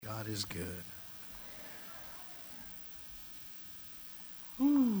is good.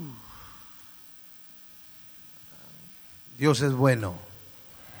 Dios es bueno.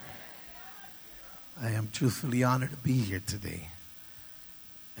 I am truthfully honored to be here today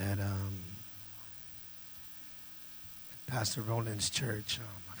at Pastor Roland's church.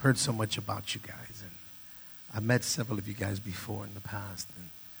 I've heard so much about you guys, and I've met several of you guys before in the past,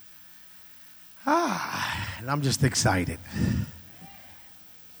 and I'm just excited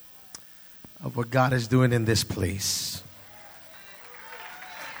of what God is doing in this place.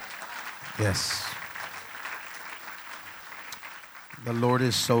 Yes. The Lord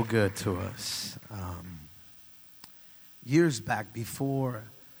is so good to us. Years back, before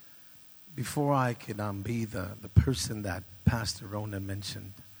I could be the person that Pastor Ronan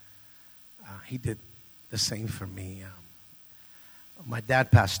mentioned, he did the same for me. My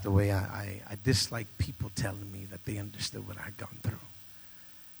dad passed away. I disliked people telling me that they understood what I had gone through.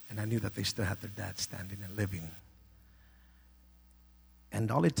 And I knew that they still had their dad standing and living. And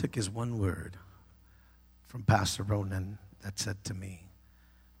all it took is one word from Pastor Ronan that said to me,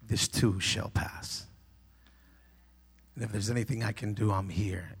 "This too shall pass." And if there's anything I can do, I'm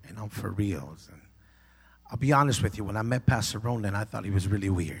here, and I'm for reals. And I'll be honest with you, when I met Pastor Ronan, I thought he was really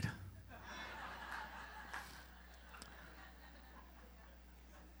weird.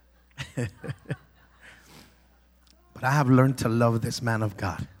 But I have learned to love this man of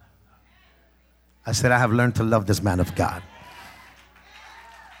God. I said I have learned to love this man of God.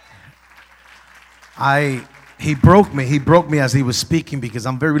 He broke me as he was speaking, because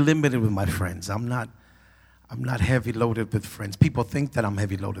I'm very limited with my friends. I'm not heavy loaded with friends. People think that I'm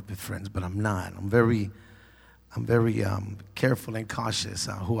heavy loaded with friends, but I'm not. I'm very careful and cautious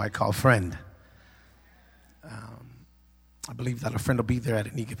who I call friend. I believe that a friend will be there at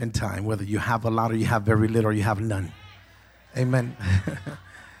any given time, whether you have a lot or you have very little or you have none. Amen.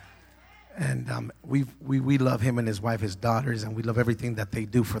 And we love him and his wife, his daughters, and we love everything that they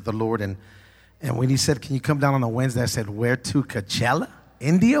do for the Lord. And when he said, "Can you come down on a Wednesday?" I said, "Where to? Coachella?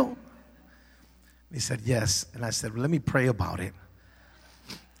 Indio?" He said, "Yes." And I said, "Well, let me pray about it."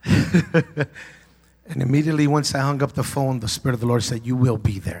 And immediately once I hung up the phone, the Spirit of the Lord said, "You will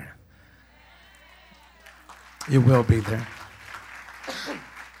be there. You will be there."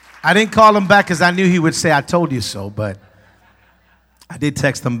 I didn't call him back because I knew he would say, "I told you so," but I did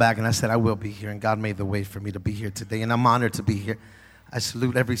text him back and I said, "I will be here." And God made the way for me to be here today, and I'm honored to be here. I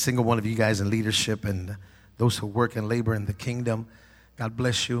salute every single one of you guys in leadership and those who work and labor in the kingdom. God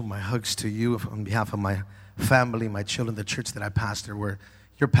bless you. My hugs to you on behalf of my family, my children, the church that I pastor, where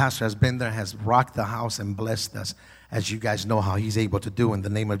your pastor has been there, has rocked the house and blessed us, as you guys know how he's able to do, in the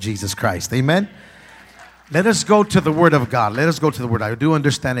name of Jesus Christ. Amen. Let us go to the Word of God. Let us go to the Word. I do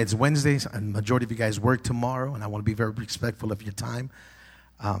understand it's Wednesdays, and the majority of you guys work tomorrow, and I want to be very respectful of your time.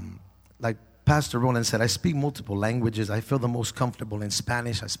 Like Pastor Roland said, I speak multiple languages. I feel the most comfortable in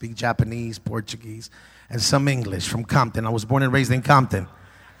Spanish. I speak Japanese, Portuguese, and some English from Compton. I was born and raised in Compton.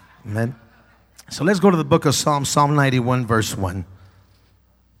 Amen. So let's go to the book of Psalm 91, verse 1.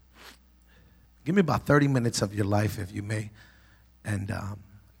 Give me about 30 minutes of your life, if you may. And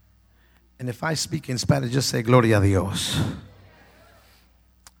if I speak in Spanish, just say, "Gloria a Dios."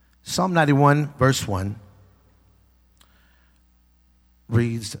 Psalm 91, verse 1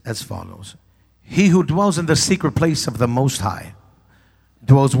 reads as follows. "He who dwells in the secret place of the Most High."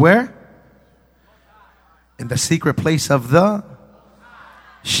 Dwells where? In the secret place of the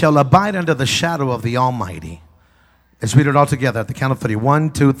shall abide under the shadow of the Almighty. Let's read it all together at the count of 3.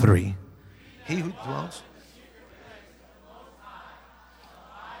 1, 2, 3. He who dwells.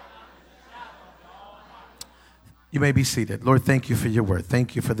 You may be seated. Lord, thank you for your word.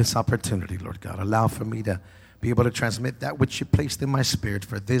 Thank you for this opportunity, Lord God. Allow for me to be able to transmit that which you placed in my spirit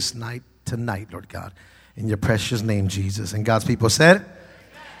for this night tonight, Lord God. In your precious name, Jesus. And God's people said,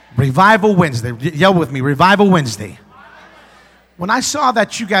 Revival Wednesday. Yell with me, Revival Wednesday. When I saw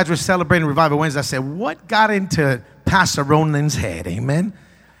that you guys were celebrating Revival Wednesday, I said, what got into Pastor Ronan's head? Amen.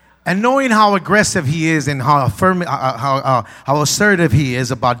 And knowing how aggressive he is and how assertive he is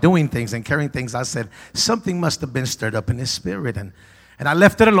about doing things and carrying things, I said, something must have been stirred up in his spirit. And I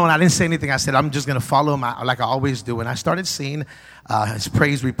left it alone. I didn't say anything. I said, I'm just going to follow him like I always do. And I started seeing his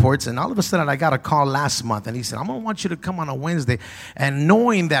praise reports. And all of a sudden, I got a call last month. And he said, I'm going to want you to come on a Wednesday. And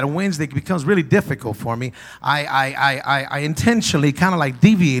knowing that Wednesday becomes really difficult for me, I intentionally kind of like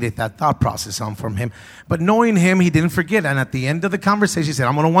deviated that thought process from him. But knowing him, he didn't forget. And at the end of the conversation, he said,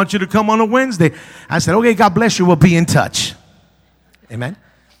 I'm going to want you to come on a Wednesday. I said, okay, God bless you. We'll be in touch. Amen.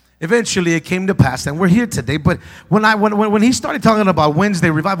 Eventually, it came to pass, and we're here today. But when he started talking about Wednesday,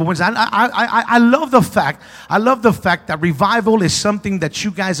 Revival Wednesday, I love the fact. I love the fact that revival is something that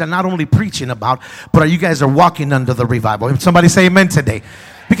you guys are not only preaching about, but you guys are walking under the revival. Somebody say amen today.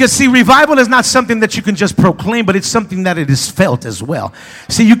 Because, see, revival is not something that you can just proclaim, but it's something that it is felt as well.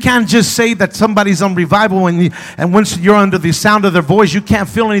 See, you can't just say that somebody's on revival and once you're under the sound of their voice, you can't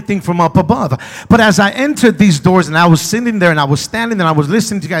feel anything from up above. But as I entered these doors and I was sitting there and I was standing there and I was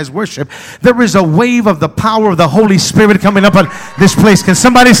listening to you guys worship, there is a wave of the power of the Holy Spirit coming up on this place. Can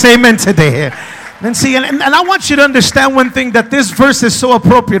somebody say amen today? And see, and I want you to understand one thing, that this verse is so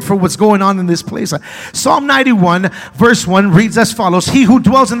appropriate for what's going on in this place. Psalm 91, verse 1 reads as follows: He who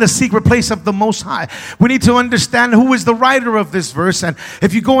dwells in the secret place of the Most High. We need to understand who is the writer of this verse. And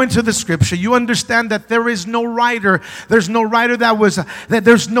if you go into the scripture, you understand that there is no writer. There's no writer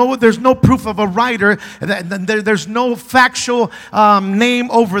there's no proof of a writer. There's no factual name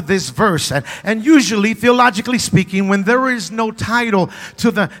over this verse. And usually, theologically speaking, when there is no title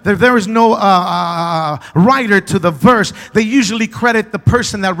to there is no writer to the verse, they usually credit the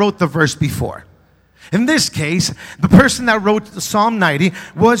person that wrote the verse before. In this case, the person that wrote Psalm 90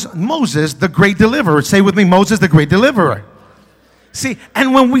 was Moses, the great deliverer. Say with me, Moses, the great deliverer. See,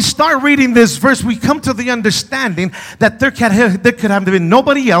 and when we start reading this verse, we come to the understanding that there could have been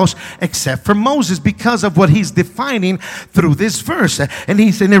nobody else except for Moses, because of what he's defining through this verse. And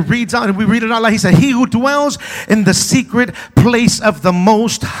it reads out, and we read it out like he said, He who dwells in the secret place of the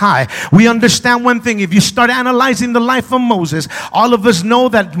Most High. We understand one thing. If you start analyzing the life of Moses, all of us know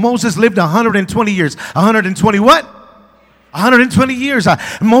that Moses lived 120 years. 120 what? 120 years.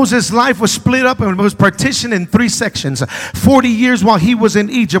 Moses' life was split up and was partitioned in 3 sections. 40 years while he was in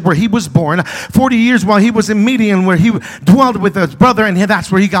Egypt, where he was born. 40 years while he was in Midian, where he dwelled with his brother, and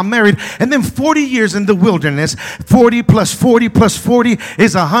that's where he got married. And then 40 years in the wilderness. 40 plus 40 plus 40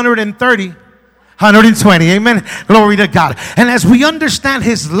 is 130. 120. Amen. Glory to God. And as we understand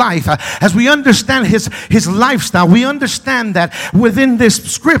his life, as we understand his lifestyle, we understand that within this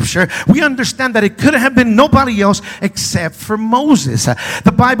scripture, we understand that it could have been nobody else except for Moses.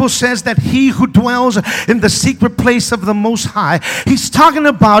 The Bible says that he who dwells in the secret place of the Most High, he's talking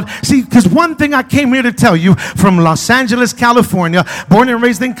about, see, because one thing I came here to tell you, from Los Angeles, California, born and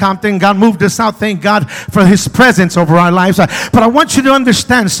raised in Compton, God moved us out. Thank God for his presence over our lives. But I want you to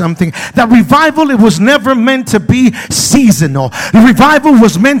understand something, that revival, it was never meant to be seasonal. The revival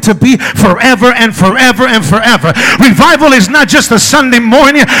was meant to be forever and forever and forever. Revival is not just a Sunday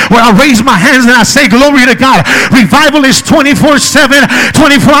morning where I raise my hands and I say glory to God. Revival is 24/7,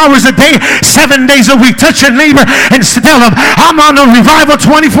 24 hours a day, 7 days a week. Touch your neighbor and tell them, I'm on a revival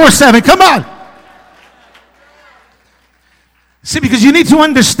 24/7. Come on. See, because you need to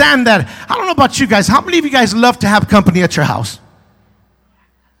understand that, I don't know about you guys, how many of you guys love to have company at your house?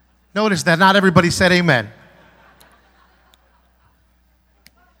 Notice that not everybody said amen.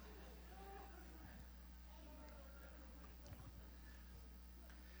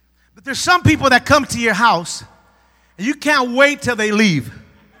 But there's some people that come to your house and you can't wait till they leave.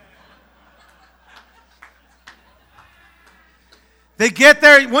 They get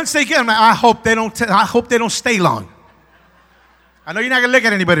there, once they get them, I hope they don't stay long. I know you're not going to look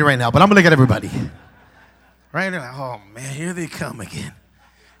at anybody right now, but I'm going to look at everybody. Right? They're like, oh man, here they come again.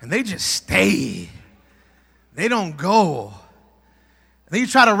 And they just stay. They don't go. And then you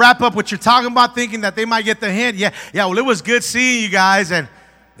try to wrap up what you're talking about, thinking that they might get the hint. Yeah, well, it was good seeing you guys. And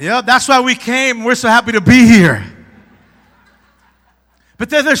yeah, that's why we came. We're so happy to be here.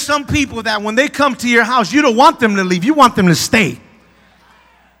 But then there's some people that when they come to your house, you don't want them to leave. You want them to stay.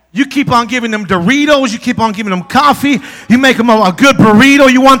 You keep on giving them Doritos. You keep on giving them coffee. You make them a good burrito.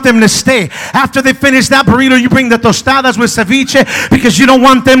 You want them to stay. After they finish that burrito, you bring the tostadas with ceviche, because you don't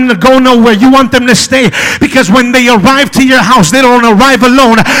want them to go nowhere. You want them to stay, because when they arrive to your house, they don't arrive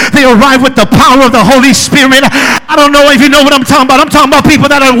alone. They arrive with the power of the Holy Spirit. I don't know if you know what I'm talking about. I'm talking about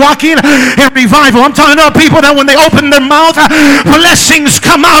people that are walking in revival. I'm talking about people that when they open their mouth, blessings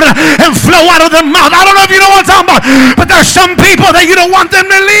come out and flow out of their mouth. I don't know if you know what I'm talking about, but there's some people that you don't want them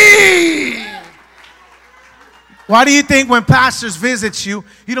to leave. Why do you think when pastors visit you,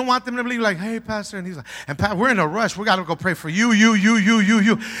 you don't want them to leave like, hey, pastor, and he's like, and we're in a rush. We got to go pray for you. And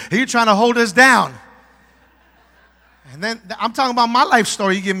you're trying to hold us down. And then I'm talking about my life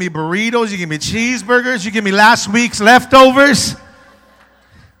story. You give me burritos, you give me cheeseburgers, you give me last week's leftovers.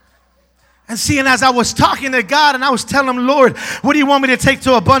 And seeing as I was talking to God and I was telling him, Lord, what do you want me to take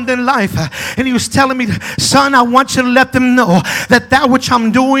to abundant life? And he was telling me, son, I want you to let them know that which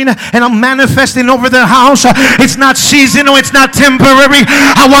I'm doing and I'm manifesting over their house, it's not seasonal, it's not temporary.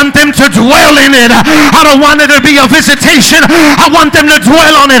 I want them to dwell in it. I don't want it to be a visitation. I want them to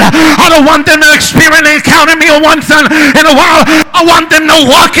dwell on it. I don't want them to experience and encounter me once in a while. I want them to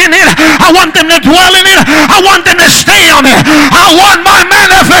walk in it. I want them to dwell in it. I want them to stay on it. I want my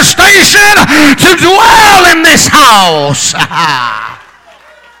manifestation to dwell in this house.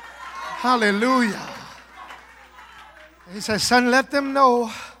 Hallelujah. He says, son, let them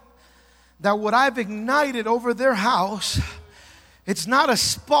know that what I've ignited over their house, it's not a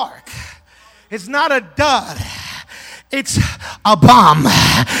spark. It's not a dud. It's a bomb.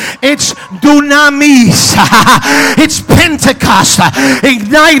 It's dunamis. It's Pentecost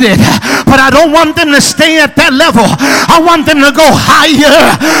ignited. But I don't want them to stay at that level. I want them to go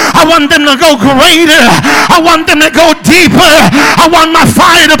higher. I want them to go greater. I want them to go deeper. I want my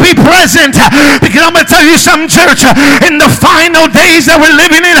fire to be present. Because I'm going to tell you something, church. In the final days that we're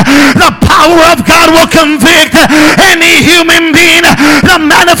living in, the power of God will convict any human being. The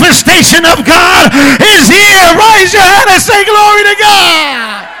manifestation of God is here. Raise your hand and say glory to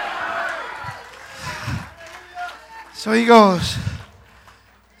God. So he goes.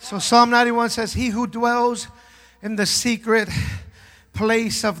 So Psalm 91 says, he who dwells in the secret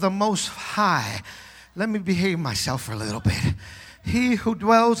place of the Most High. Let me behave myself for a little bit. He who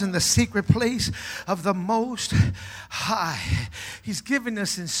dwells in the secret place of the Most High. He's giving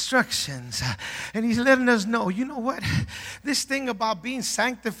us instructions. And he's letting us know, you know what? This thing about being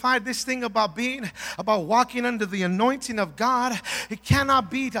sanctified, this thing about walking under the anointing of God, it cannot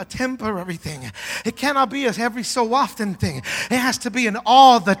be a temporary thing. It cannot be a every so often thing. It has to be an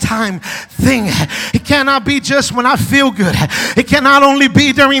all the time thing. It cannot be just when I feel good. It cannot only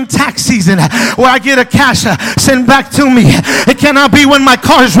be during tax season where I get a cash sent back to me. It cannot be when my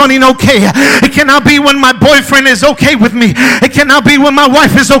car is running okay. It cannot be when my boyfriend is okay with me. It cannot be when my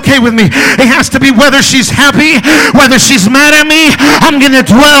wife is okay with me. It has to be whether she's happy, whether she's mad at me, I'm going to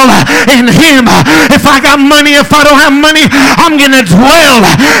dwell in him. If I got money, if I don't have money, I'm going to dwell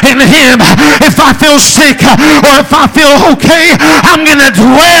in him. If I feel sick or if I feel okay, I'm going to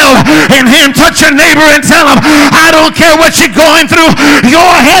dwell in him. Touch your neighbor and tell him, I don't care what you're going through, go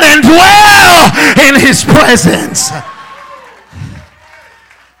ahead and dwell in his presence.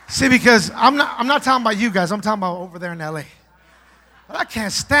 See, because I'm not talking about you guys. I'm talking about over there in LA. But I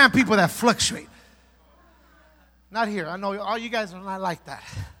can't stand people that fluctuate. Not here. I know all you guys are not like that.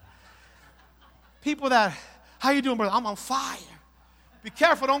 People that, how you doing, brother? I'm on fire. Be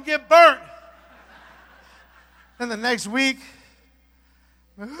careful, don't get burnt. Then the next week,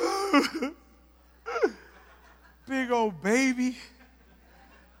 big old baby.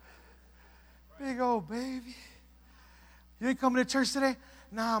 Big old baby. You ain't coming to church today?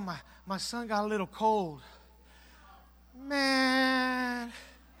 Nah, my son got a little cold. Man.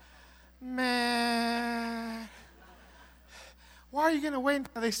 Why are you going to wait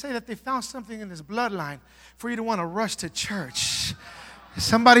until they say that they found something in his bloodline for you to want to rush to church? Is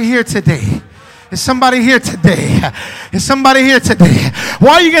somebody here today? Is somebody here today? Is somebody here today?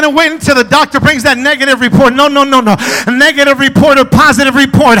 Why are you going to wait until the doctor brings that negative report? No. A negative report or positive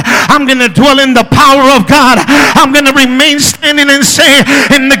report. I'm going to dwell in the power of God. I'm going to remain standing and say,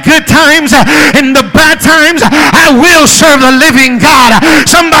 in the good times, in the bad times, I will serve the living God.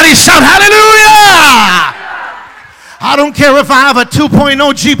 Somebody shout hallelujah. I don't care if I have a 2.0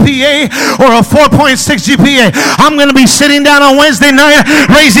 GPA or a 4.6 GPA. I'm going to be sitting down on Wednesday night,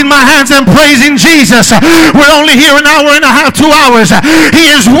 raising my hands and praising Jesus. We're only here an hour and a half, 2 hours. He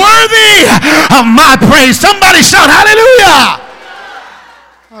is worthy of my praise. Somebody shout hallelujah.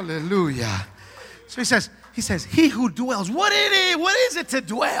 Hallelujah. So he says, he who dwells. What is it to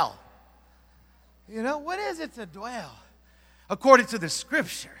dwell? You know, what is it to dwell? According to the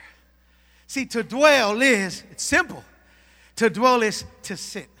scripture. See, to dwell it's simple. To dwell is to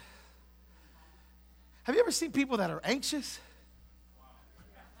sit. Have you ever seen people that are anxious?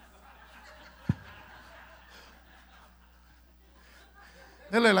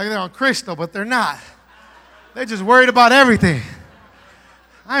 They look like they're on crystal, but they're not. They're just worried about everything.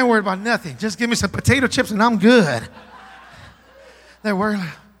 I ain't worried about nothing. Just give me some potato chips and I'm good. They're worried.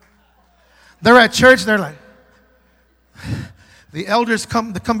 They're at church, they're like, the elders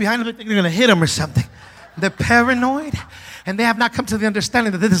come behind them, they think they're going to hit them or something. They're paranoid, and they have not come to the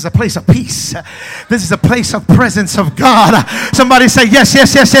understanding that this is a place of peace. This is a place of presence of God. Somebody say yes.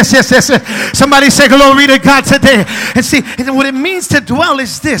 Somebody say glory to God today. And see, and what it means to dwell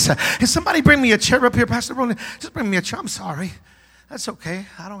is this. Can somebody bring me a chair up here, Pastor Roland? Just bring me a chair. I'm sorry. That's okay.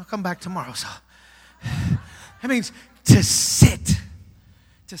 I don't come back tomorrow. So it means to sit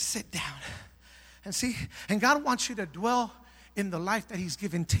down. And see, and God wants you to dwell in the life that He's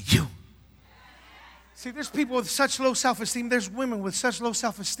given to you. See, there's people with such low self-esteem. There's women with such low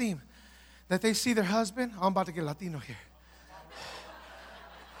self-esteem that they see their husband. I'm about to get Latino here.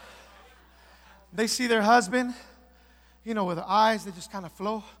 They see their husband, with their eyes that just kind of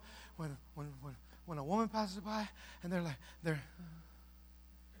flow when a woman passes by, and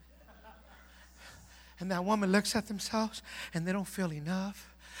and that woman looks at themselves and they don't feel enough.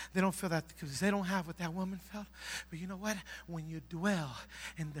 They don't feel that because they don't have what that woman felt. But you know what? When you dwell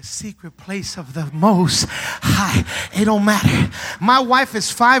in the secret place of the Most High, it don't matter. My wife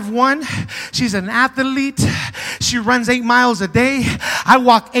is 5'1". She's an athlete. She runs 8 miles a day. I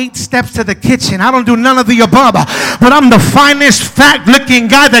walk 8 steps to the kitchen. I don't do none of the above. But I'm the finest, fat-looking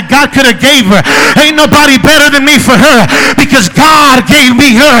guy that God could have gave her. Ain't nobody better than me for her because God gave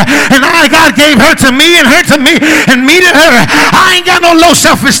me her. And God gave her to me and her to me and me to her. I ain't got no low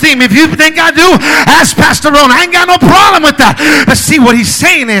self-esteem. If you think I do, ask Pastor Ron. I ain't got no problem with that. But see, what he's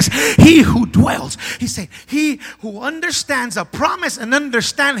saying is, he who dwells, he's saying, he who understands a promise and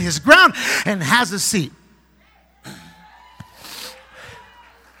understands his ground and has a seat.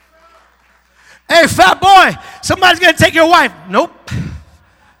 Hey, fat boy, somebody's going to take your wife. Nope.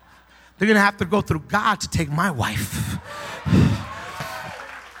 They're going to have to go through God to take my wife.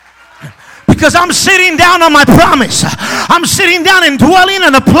 Because I'm sitting down on my promise. I'm sitting down and dwelling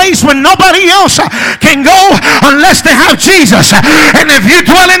in a place where nobody else can go unless they have Jesus. And if you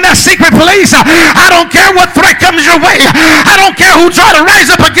dwell in that secret place, I don't care what threat comes your way. I don't care who try to rise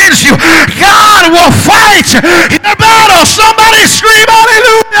up against you. God will fight in the battle. Somebody scream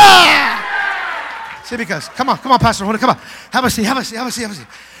hallelujah. See, because, come on, Pastor, come on. Have a seat.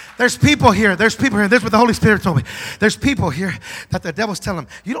 There's people here. This is what the Holy Spirit told me. There's people here that the devil's telling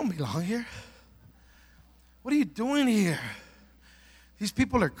them, you don't belong here. What are you doing here? These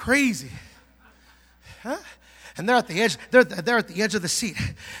people are crazy. Huh? And they're at the edge. They're at the edge of the seat.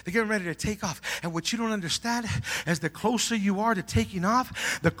 They're getting ready to take off. And what you don't understand is the closer you are to taking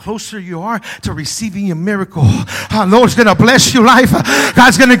off, the closer you are to receiving your miracle. Lord's going to bless your life.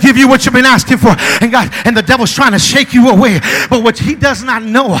 God's going to give you what you've been asking for. And the devil's trying to shake you away. But what he does not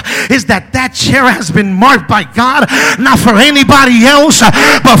know is that chair has been marked by God, not for anybody else,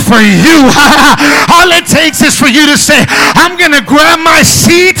 but for you. All it takes is for you to say, I'm going to grab my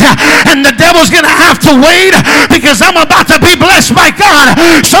seat, and the devil's going to have to wait. Because I'm about to be blessed by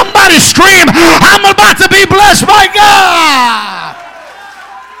God. Somebody scream, I'm about to be blessed by God.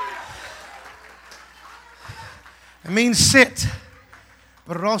 It means sit,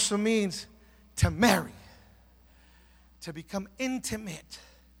 but it also means to marry, to become intimate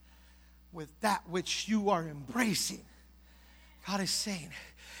with that which you are embracing. God is saying,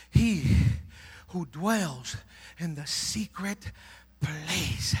 he who dwells in the secret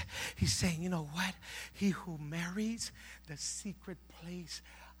place. He's saying, you know what? He who marries the secret place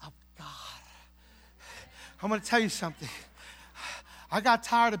of God. I'm going to tell you something. I got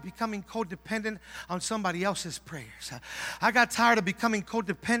tired of becoming codependent on somebody else's prayers. I got tired of becoming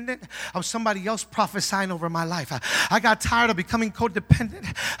codependent of somebody else prophesying over my life. I got tired of becoming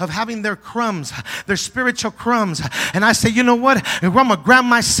codependent of having their crumbs, their spiritual crumbs. And I say, you know what? I'm going to grab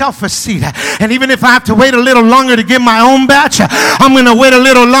myself a seat. And even if I have to wait a little longer to get my own batch, I'm going to wait a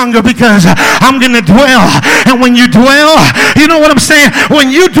little longer because I'm going to dwell. And when you dwell, you know what I'm saying?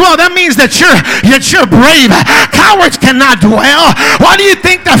 When you dwell, that means that you're brave. Cowards cannot dwell. Why do you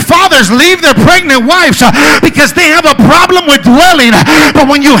think that fathers leave their pregnant wives? Because they have a problem with dwelling. But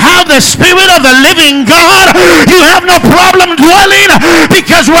when you have the Spirit of the living God, you have no problem dwelling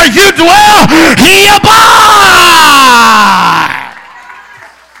because where you dwell, He abides.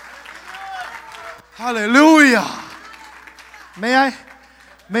 Hallelujah. May I?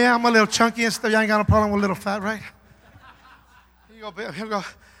 I'm a little chunky and stuff. Y'all ain't got no problem with a little fat, right? Here you go.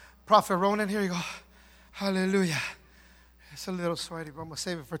 Prophet Ronan, here you go. Hallelujah. It's a little sweaty, but I'm going to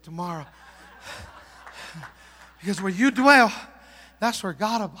save it for tomorrow. Because where you dwell, that's where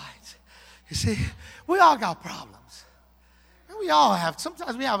God abides. You see, we all got problems. And we all have.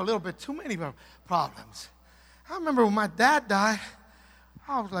 Sometimes we have a little bit too many problems. I remember when my dad died,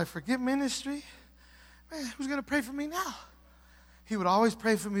 I was like, forget ministry. Man, who's going to pray for me now? He would always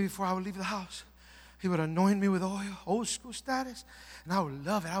pray for me before I would leave the house. He would anoint me with oil, old school status, and I would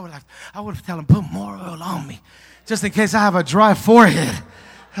love it. I would tell him, put more oil on me, just in case I have a dry forehead.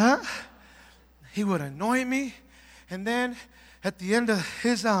 Huh? He would anoint me, and then at the end of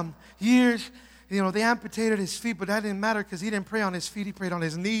his years, they amputated his feet, but that didn't matter because he didn't pray on his feet. He prayed on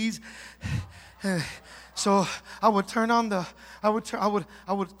his knees. So I would turn on I would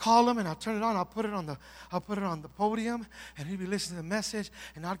call him and I'd turn it on. I'll put it on the podium and he'd be listening to the message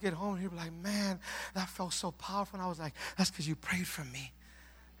and I'd get home and he'd be like, man, that felt so powerful. And I was like, that's because you prayed for me.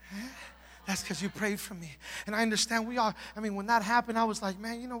 That's because you prayed for me. And I understand when that happened, I was like,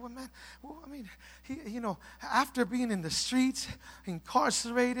 man, you know what, man? Well, after being in the streets,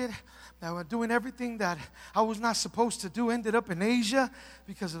 incarcerated, doing everything that I was not supposed to do, ended up in Asia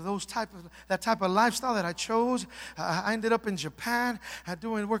because of that type of lifestyle that I chose. I ended up in Japan,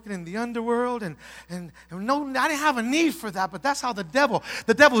 working in the underworld, and no, I didn't have a need for that, but that's how the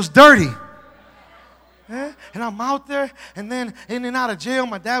devil's dirty. And I'm out there, and then in and out of jail,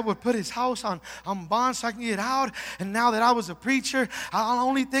 my dad would put his house on bond so I can get out. And now that I was a preacher, the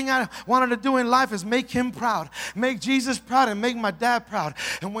only thing I wanted to do in life is make him proud, make Jesus proud, and make my dad proud.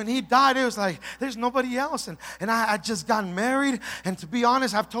 And when he died, it was like, there's nobody else. And I just got married, and to be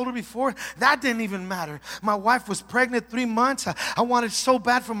honest, I've told her before, that didn't even matter. My wife was pregnant 3 months. I wanted so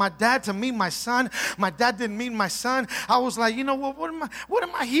bad for my dad to meet my son. My dad didn't meet my son. I was like, you know what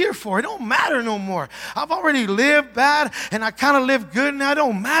am I here for? It don't matter no more. I've already lived bad, and I kind of lived good, and that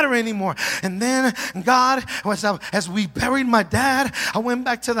don't matter anymore. And then God, as we buried my dad, I went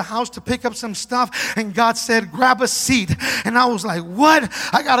back to the house to pick up some stuff, and God said, grab a seat. And I was like, what?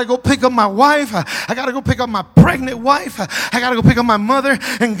 I got to go pick up my wife. I got to go pick up my pregnant wife. I got to go pick up my mother.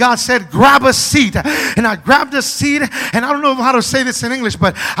 And God said, grab a seat. And I grabbed a seat, and I don't know how to say this in English,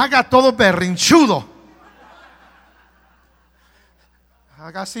 but I got todo berrinchudo.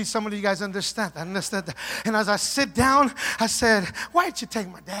 I see some of you guys understand that. And as I sit down, I said, why did you take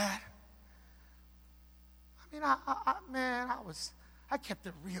my dad? I kept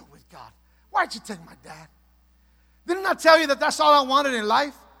it real with God. Why did you take my dad? Didn't I tell you that that's all I wanted in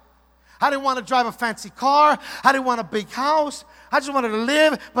life? I didn't want to drive a fancy car. I didn't want a big house. I just wanted to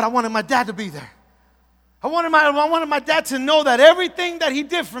live, but I wanted my dad to be there. I wanted my dad to know that everything that he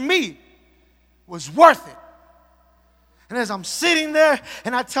did for me was worth it. And as I'm sitting there,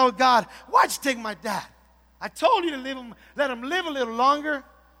 and I tell God, why'd you take my dad? I told you to let him live a little longer.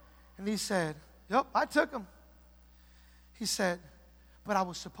 And he said, yep, I took him. He said, but I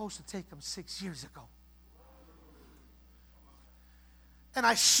was supposed to take him 6 years ago. And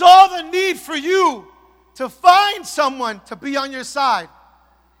I saw the need for you to find someone to be on your side.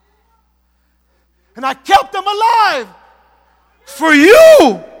 And I kept him alive for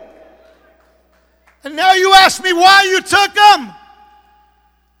you. And now you ask me why you took him.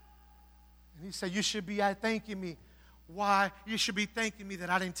 And he said, you should be thanking me. Why? You should be thanking me that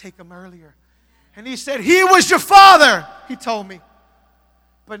I didn't take him earlier. And he said, he was your father, he told me.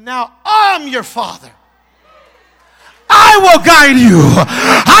 But now I'm your father. I will guide you.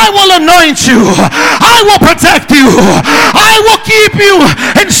 I will anoint you. I will protect you. I will keep you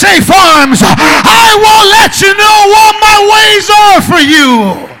in safe arms. I will let you know what my ways are for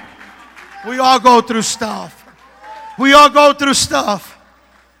you. We all go through stuff. We all go through stuff.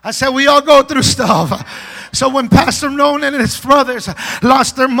 I said we all go through stuff. So when Pastor Ronan and his brothers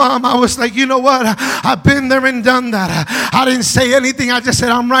lost their mom, I was like, you know what? I've been there and done that. I didn't say anything. I just said,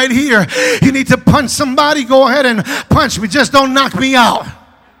 I'm right here. You need to punch somebody, go ahead and punch me. Just don't knock me out.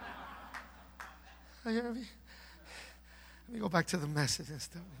 Let me go back to the message and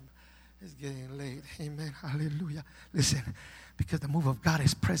stuff. It's getting late. Amen. Hallelujah. Listen. Because the move of God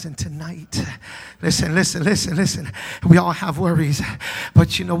is present tonight. Listen. We all have worries.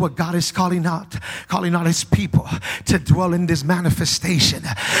 But you know what? God is calling out his people to dwell in this manifestation.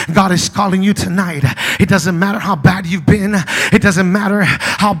 God is calling you tonight. It doesn't matter how bad you've been. It doesn't matter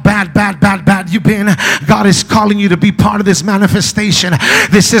how bad you've been. God is calling you to be part of this manifestation.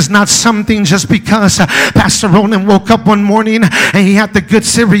 This is not something just because Pastor Ronan woke up one morning and he had the good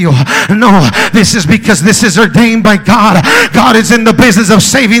cereal. No, this is because this is ordained by God. God is in the business of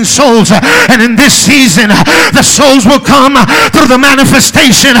saving souls, and in this season the souls will come through the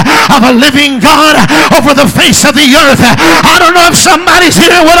manifestation of a living God over the face of the earth. I don't know if somebody's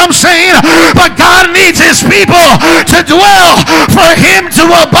hearing what I'm saying, but God needs his people to dwell. For him to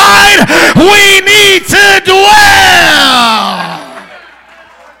abide, we need to dwell.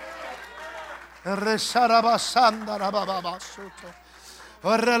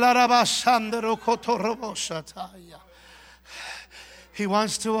 He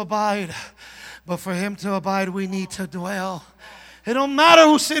wants to abide, but for him to abide, we need to dwell. It don't matter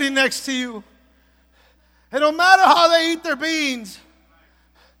who's sitting next to you. It don't matter how they eat their beans.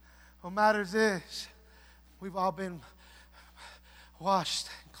 What matters is we've all been washed,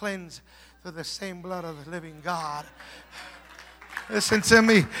 cleansed through the same blood of the living God. Listen to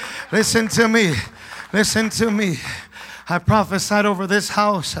me. I prophesied over this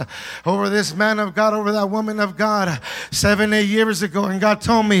house, over this man of God, over that woman of God 7-8 years ago. And God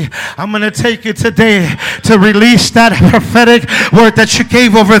told me, I'm going to take you today to release that prophetic word that you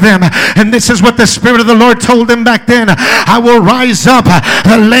gave over them. And this is what the Spirit of the Lord told them back then. I will rise up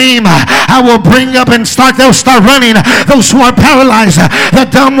the lame. I will bring up and they'll start running. Those who are paralyzed, the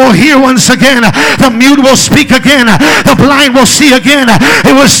dumb will hear once again. The mute will speak again. The blind will see again.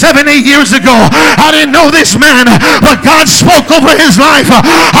 It was 7-8 years ago. I didn't know this man, but God spoke over his life.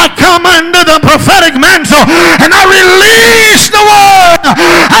 I come under the prophetic mantle and I release the word.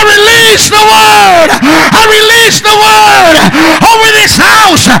 I release the word. I release the word over this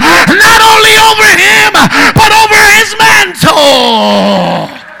house. Not only over him, but over his mantle.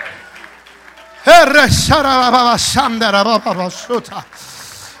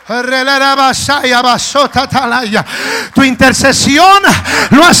 Tu intercesión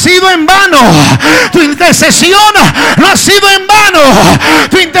no ha sido en vano. Tu intercesión no ha sido en vano.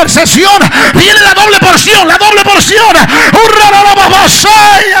 Tu intercesión viene la doble porción, la doble porción.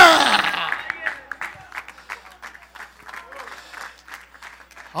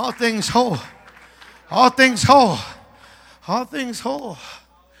 All things whole. All things whole. All things whole.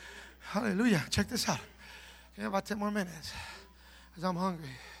 Hallelujah. Check this out. Okay, about 10 more minutes because I'm hungry.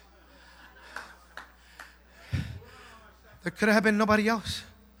 There could have been nobody else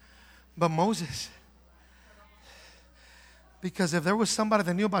but Moses. Because if there was somebody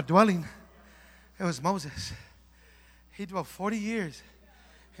that knew about dwelling, it was Moses. He dwelt 40 years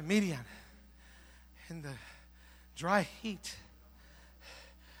in Midian in the dry heat.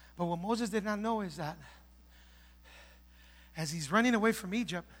 But what Moses did not know is that as he's running away from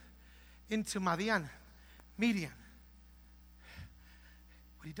Egypt into Midian, what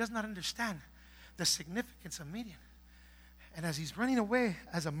he does not understand the significance of Midian. And as he's running away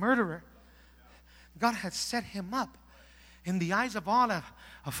as a murderer, God had set him up in the eyes of all of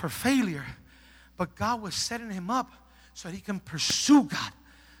her failure. But God was setting him up so that he can pursue God.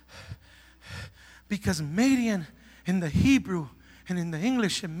 Because Midian in the Hebrew and in the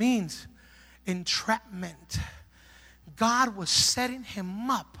English, it means entrapment. God was setting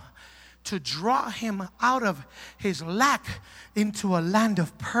him up to draw him out of his lack into a land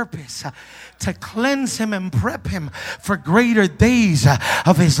of purpose, to cleanse him and prep him for greater days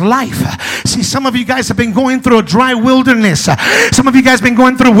of his life. See, some of you guys have been going through a dry wilderness. Some of you guys have been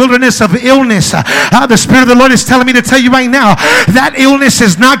going through a wilderness of illness. The Spirit of the Lord is telling me to tell you right now, that illness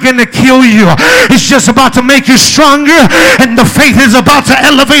is not going to kill you. It's just about to make you stronger, and the faith is about to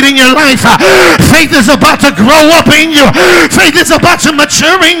elevate in your life. Faith is about to grow up in you. Faith is about to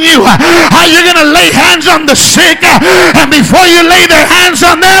mature in you. How you're going to lay hands on the sick, and before you lay their hands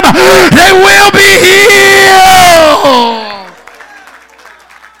on them, they will be healed.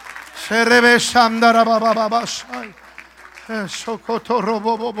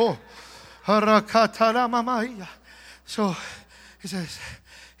 So he says,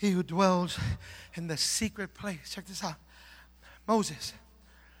 he who dwells in the secret place. Check this out. Moses.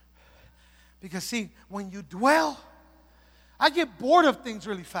 Because see, when you dwell, I get bored of things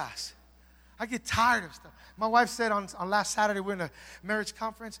really fast. I get tired of stuff. My wife said on last Saturday, we were in a marriage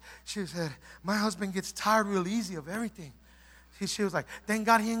conference. She said, my husband gets tired real easy of everything. She was like, thank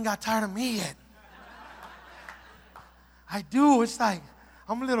God he ain't got tired of me yet. I do. It's like,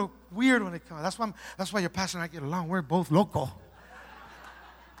 I'm a little weird when it comes. That's why your pastor and I get along. We're both local.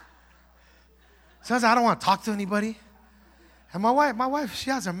 Sometimes I don't want to talk to anybody. And my wife, she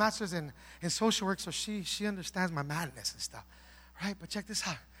has her master's in social work, so she understands my madness and stuff. Right? But check this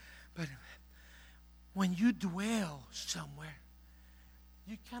out. But when you dwell somewhere,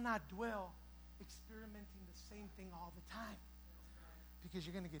 you cannot dwell experimenting the same thing all the time because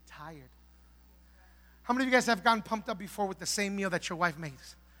you're going to get tired. How many of you guys have gotten pumped up before with the same meal that your wife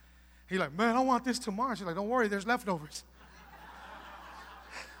makes? You're like, man, I want this tomorrow. She's like, don't worry, there's leftovers.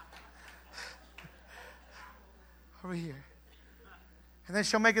 Over here. And then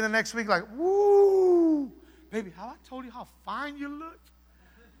she'll make it the next week like, woo, baby, how I told you how fine you look?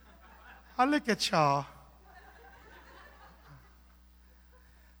 I look at y'all.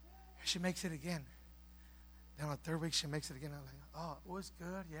 She makes it again. Then on the third week, she makes it again. I'm like, oh, it was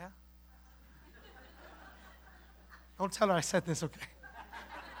good, yeah? Don't tell her I said this, okay?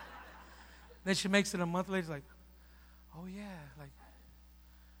 Then she makes it a month later, like, oh, yeah, like,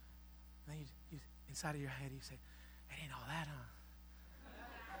 then you inside of your head, you say, it ain't all that, huh?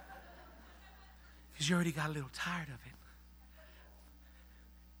 Because you already got a little tired of it.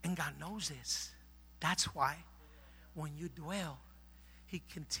 And God knows this. That's why when you dwell, he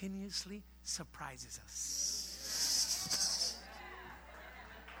continuously surprises us.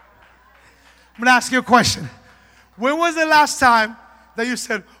 I'm going to ask you a question. When was the last time that you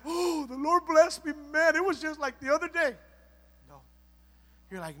said, oh, the Lord blessed me, man, it was just like the other day? No.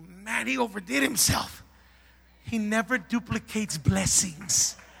 You're like, man, he overdid himself. He never duplicates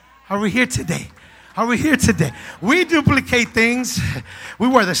blessings. Are we here today? Are we here today? We duplicate things. We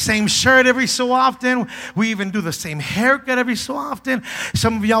wear the same shirt every so often. We even do the same haircut every so often.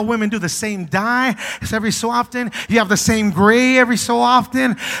 Some of y'all women do the same dye every so often. You have the same gray every so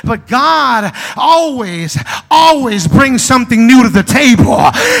often. But God always brings something new to the table.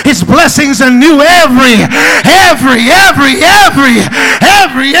 His blessings are new every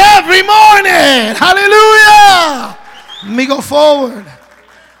morning. Hallelujah. Let me go forward.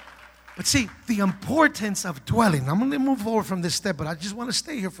 But see, the importance of dwelling. I'm going to move forward from this step, but I just want to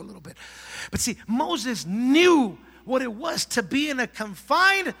stay here for a little bit. But see, Moses knew what it was to be in a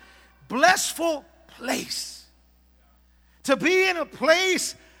confined, blissful place. To be in a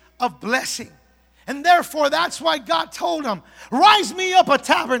place of blessing. And therefore, that's why God told him, rise me up a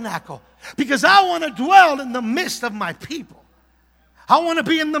tabernacle, because I want to dwell in the midst of my people. I want to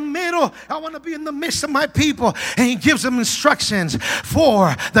be in the middle. I want to be in the midst of my people. And he gives them instructions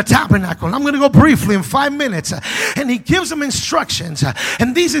for the tabernacle. And I'm going to go briefly in 5 minutes. And he gives them instructions.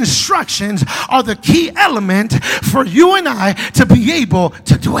 And these instructions are the key element for you and I to be able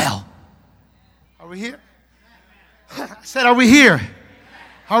to dwell. Are we here? I said, are we here?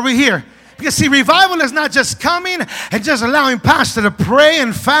 Are we here? Because see, revival is not just coming and just allowing pastor to pray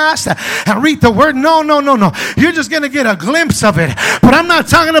and fast and read the word. No. You're just going to get a glimpse of it. But I'm not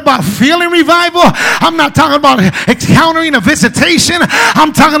talking about feeling revival. I'm not talking about encountering a visitation.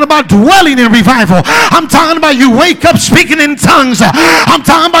 I'm talking about dwelling in revival. I'm talking about you wake up speaking in tongues. I'm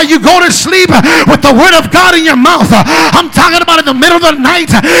talking about you go to sleep with the word of God in your mouth. I'm talking about in the middle of the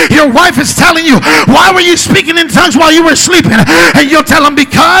night, your wife is telling you, why were you speaking in tongues while you were sleeping? And you'll tell them,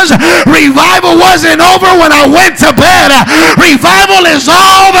 because revival wasn't over when I went to bed. Revival is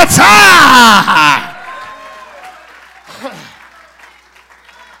all the time.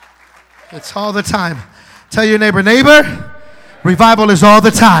 It's all the time. Tell your neighbor, revival is all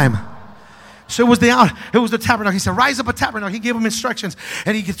the time. So it was the tabernacle. He said, rise up a tabernacle. He gave him instructions.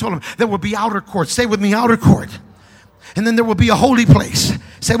 And he told him there will be outer court. Say with me, outer court. And then there will be a holy place.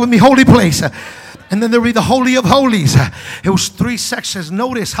 Say with me, holy place. And then there will be the Holy of Holies. It was 3 sections.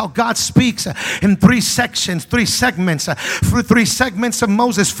 Notice how God speaks in 3 sections, 3 segments. For 3 segments of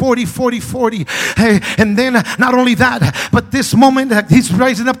Moses, 40. And then not only that, but this moment that he's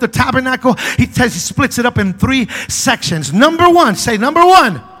raising up the tabernacle, he splits it up in 3 sections. Number 1, say number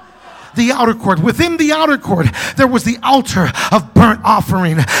 1. The outer court. Within the outer court, there was the altar of burnt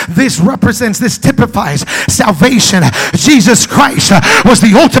offering. This typifies salvation. Jesus Christ was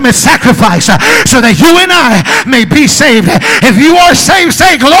the ultimate sacrifice so that you and I may be saved. If you are saved,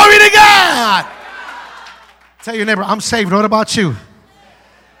 say glory to God. Tell your neighbor, I'm saved. What about you?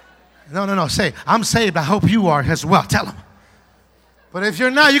 No. Say, I'm saved. I hope you are as well. Tell them. But if you're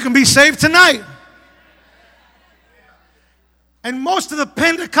not, you can be saved tonight. And most of the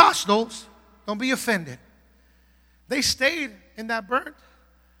Pentecostals, don't be offended, they stayed in that burnt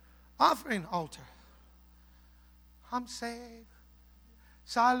offering altar. I'm saved.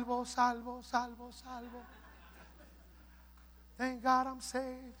 Salvo. Thank God I'm saved.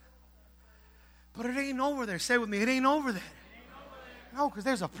 But it ain't over there. Say with me, it ain't over there. No, because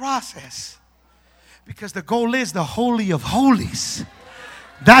there's a process. Because the goal is the Holy of Holies.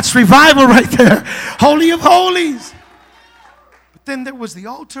 That's revival right there. Holy of Holies. Then there was the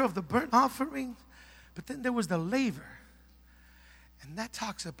altar of the burnt offering. But then there was the laver. And that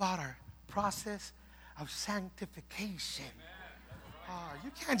talks about our process of sanctification.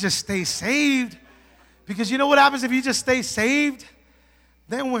 You can't just stay saved. Because you know what happens if you just stay saved?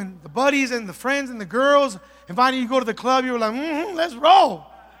 Then when the buddies and the friends and the girls inviting you to go to the club, you're like, let's roll.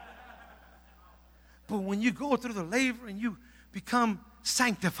 But when you go through the laver and you become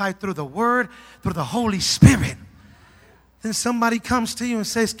sanctified through the Word, through the Holy Spirit, then somebody comes to you and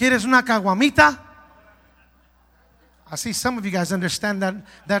says, ¿Quieres una caguamita? I see some of you guys understand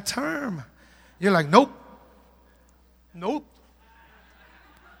that term. You're like, nope.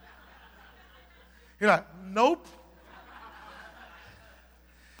 You're like, nope.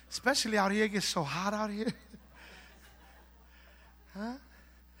 Especially out here, it gets so hot out here. Huh?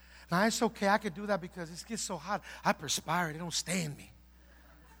 Now, it's okay. I could do that because it gets so hot. I perspire. It don't stay in me.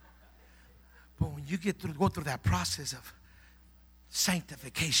 But when you go through that process of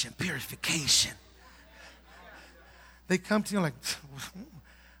sanctification, purification, they come to you like,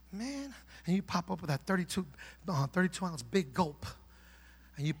 man, and you pop up with that 32 ounce big gulp,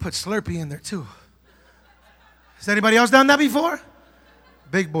 and you put Slurpee in there too. Has anybody else done that before?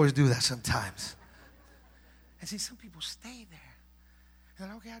 Big boys do that sometimes. And see, some people stay there. And they're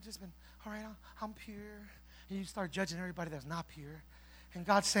like, okay, I've just been, all right, I'm pure. And you start judging everybody that's not pure. And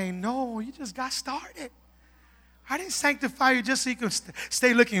God's saying, no, you just got started. I didn't sanctify you just so you could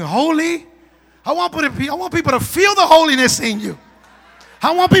stay looking holy. I want people to feel the holiness in you. I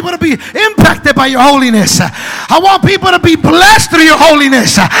want people to be impacted by your holiness. I want people to be blessed through your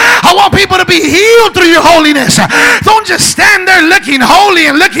holiness. I want people to be healed through your holiness. Don't just stand there looking holy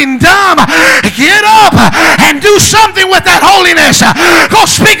and looking dumb. Get up and do something with that holiness. Go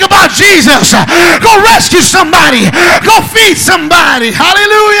speak about Jesus. Go rescue somebody. Go feed somebody.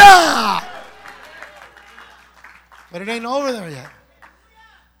 Hallelujah. But it ain't over there yet.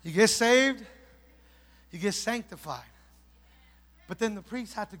 You get saved. You get sanctified. But then the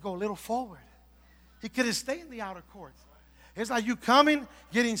priest had to go a little forward. He couldn't stay in the outer courts. It's like you coming,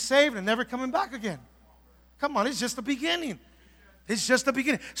 getting saved, and never coming back again. Come on, it's just the beginning. It's just the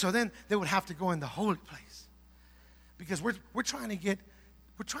beginning. So then they would have to go in the holy place. Because we're trying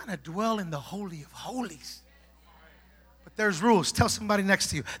to dwell in the Holy of Holies. But there's rules. Tell somebody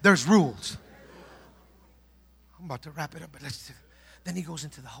next to you, there's rules. I'm about to wrap it up, but then he goes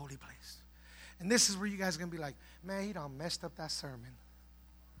into the holy place. And this is where you guys are going to be like, man, he done messed up that sermon.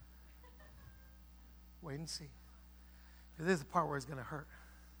 Wait and see. This is the part where it's going to hurt.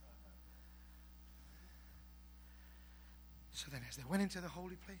 So then as they went into the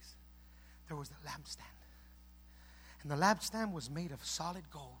holy place, there was the lampstand. And the lampstand was made of solid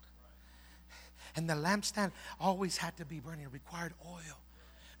gold. And the lampstand always had to be burning. It required oil.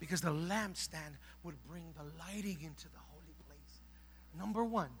 Because the lampstand would bring the lighting into the holy place. Number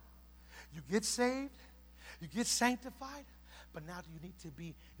one, you get saved, you get sanctified, but now you need to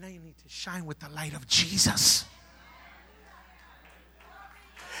shine with the light of Jesus.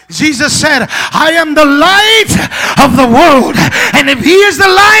 Jesus said, I am the light of the world. And if he is the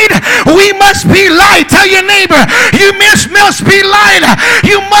light, we must be light. Tell your neighbor, you must be light.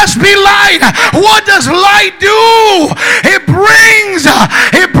 You must be light. What does light do? It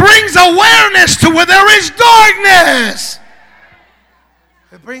brings awareness to where there is darkness.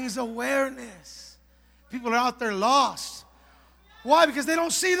 It brings awareness. People are out there lost. Why? Because they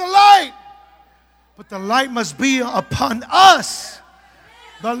don't see the light. But the light must be upon us.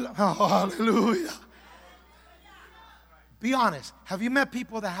 Hallelujah. Be honest. Have you met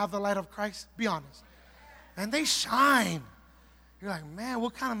people that have the light of Christ? Be honest. And they shine. You're like, man,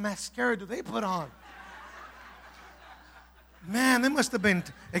 what kind of mascara do they put on? Man, they must have been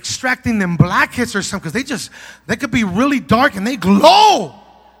extracting them blackheads or something, because they could be really dark and they glow.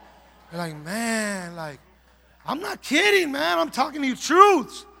 You're like, man, I'm not kidding, man. I'm talking to you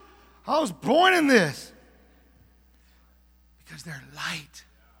truths. I was born in this. Because they're light.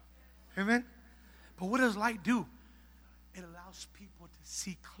 Amen? But what does light do? It allows people to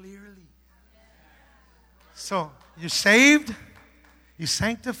see clearly. So, you're saved, you're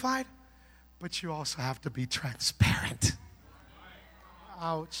sanctified, but you also have to be transparent.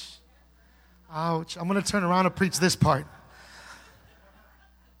 Ouch. Ouch. I'm going to turn around and preach this part.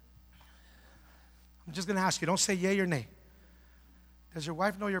 I'm just going to ask you, don't say yay or nay. Does your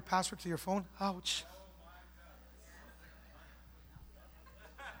wife know your password to your phone? Ouch.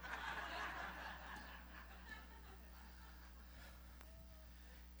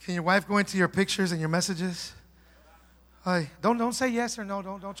 Can your wife go into your pictures and your messages? Don't say yes or no.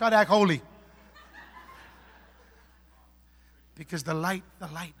 Don't try to act holy. Because the light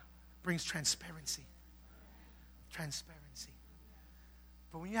brings transparency. Transparency.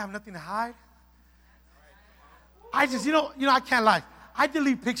 But when you have nothing to hide, I just, I can't lie. I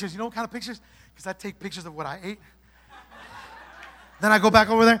delete pictures. You know what kind of pictures? Because I take pictures of what I ate. Then I go back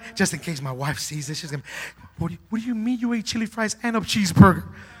over there just in case my wife sees this. She's going to, what do you mean you ate chili fries and a cheeseburger?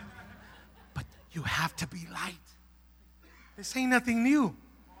 But you have to be light. This ain't nothing new.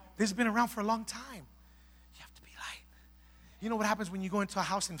 This has been around for a long time. You have to be light. You know what happens when you go into a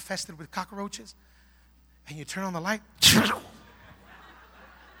house infested with cockroaches and you turn on the light?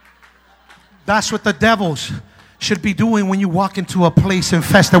 That's what the devils should be doing when you walk into a place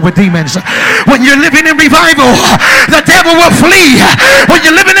infested with demons. When you're living in revival, the devil will flee. When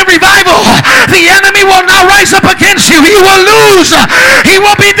you're living in revival, the enemy will not rise up against you. He will lose. He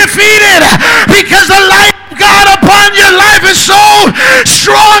will be defeated because the light of God upon your life is so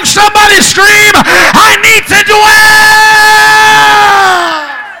strong. Somebody scream, I need to dwell.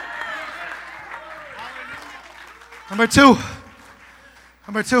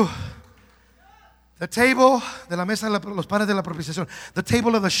 Number two. The table de la mesa de los panes de la propiciación. The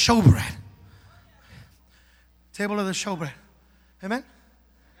table of the showbread. Table of the showbread. Amen?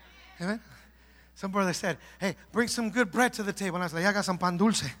 Amen? Some brother said, hey, bring some good bread to the table. And I was like, I got some pan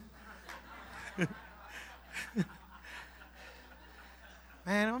dulce.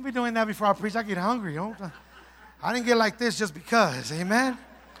 Man, I won't be doing that before I preach. I get hungry. I didn't get like this just because. Amen?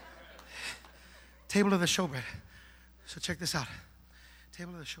 Table of the showbread. So check this out.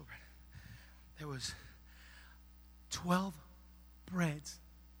 Table of the showbread. There was 12 breads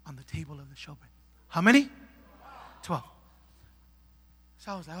on the table of the showbread. How many? 12.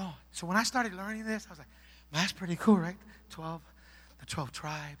 So I was like, oh. So when I started learning this, I was like, man, that's pretty cool, right? 12, the 12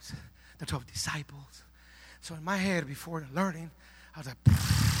 tribes, the 12 disciples. So in my head, before learning, I was like,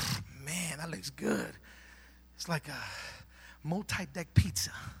 man, that looks good. It's like a multi-deck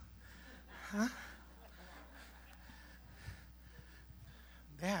pizza. Huh?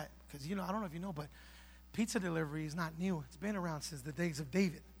 Yeah, because, I don't know if you know, but pizza delivery is not new. It's been around since the days of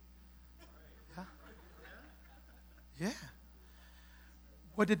David. Yeah. Yeah.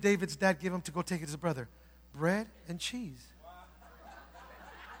 What did David's dad give him to go take it to his brother? Bread and cheese.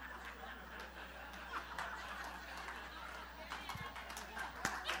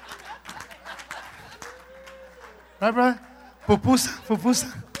 Right, brother?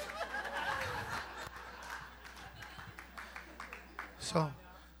 Pupusa. So,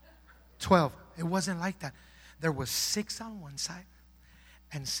 12. It wasn't like that. There was 6 on one side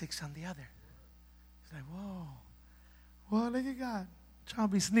and 6 on the other. It's like, whoa. Well, look at God. Trying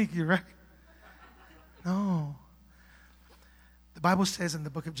to be sneaky, right? No. The Bible says in the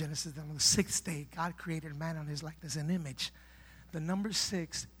book of Genesis that on the 6th day, God created man on his likeness and image. The number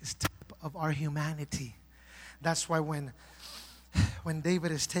 6 is type of our humanity. That's why when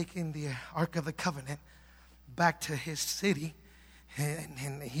David is taking the Ark of the Covenant back to his city,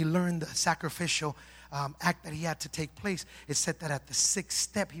 and he learned the sacrificial act that he had to take place, it said that at the 6th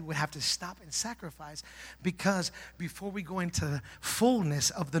step he would have to stop and sacrifice, because before we go into the fullness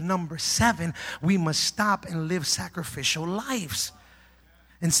of the number 7, we must stop and live sacrificial lives.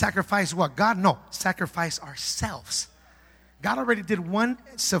 And sacrifice what? God? No. Sacrifice ourselves. God already did one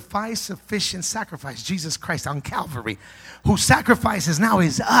sufficient sacrifice, Jesus Christ on Calvary, whose sacrifices now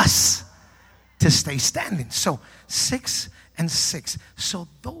is us to stay standing. So 6 and 6. So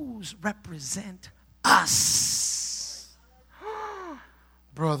those represent us.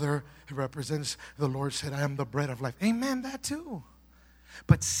 Brother, it represents the Lord said, I am the bread of life. Amen, that too.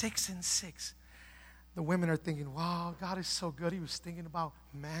 But 6 and 6. The women are thinking, wow, God is so good. He was thinking about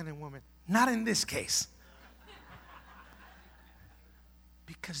man and woman. Not in this case.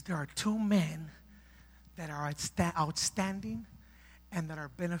 Because there are 2 men that are outstanding and that are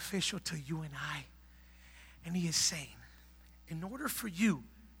beneficial to you and I. And he is saying, in order for you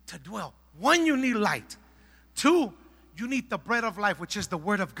to dwell, 1, you need light. 2, you need the bread of life, which is the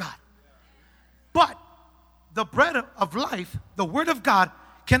word of God. But the bread of life, the word of God,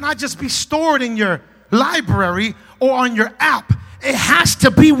 cannot just be stored in your library or on your app. It has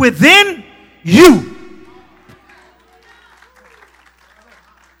to be within you.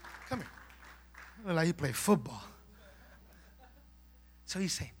 Come here. Look like you play football. So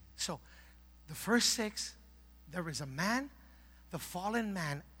he's saying, so the first 6, there is a man, the fallen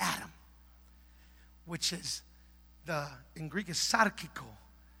man, Adam, which is in Greek is sarkiko.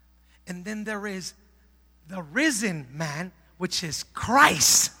 And then there is the risen man, which is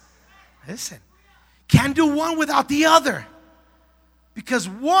Christ. Listen, can't do one without the other, because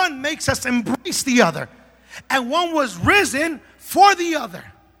one makes us embrace the other, and one was risen for the other.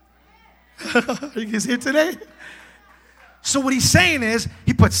 Are you guys here today? So what he's saying is,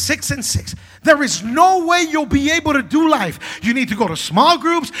 he put 6 and 6. There is no way you'll be able to do life. You need to go to small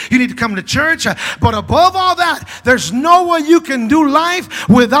groups. You need to come to church. But above all that, there's no way you can do life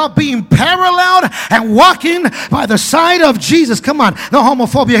without being paralleled and walking by the side of Jesus. Come on, no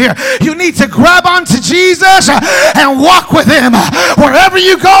homophobia here. You need to grab onto Jesus and walk with him. Wherever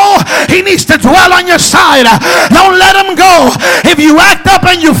you go, he needs to dwell on your side. Don't let him go. If you act up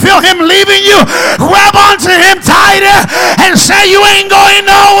and you feel him leaving you, grab onto him tighter and say you ain't going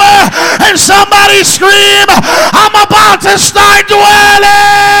nowhere, and somebody scream, I'm about to start dwelling.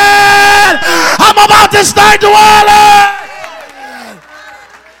 I'm about to start dwelling.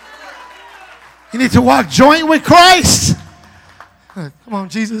 You need to walk joint with Christ. Come on,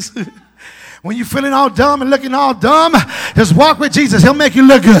 Jesus. When you're feeling all dumb and looking all dumb, just walk with Jesus. He'll make you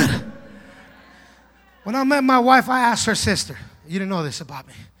look good. When I met my wife, I asked her sister. You didn't know this about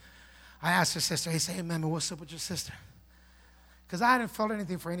me. I asked her sister. He said, hey, man, what's up with your sister? Because I hadn't felt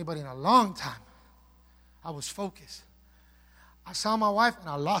anything for anybody in a long time. I was focused. I saw my wife and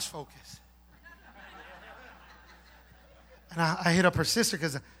I lost focus. And I hit up her sister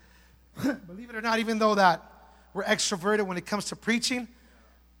because, believe it or not, even though that we're extroverted when it comes to preaching,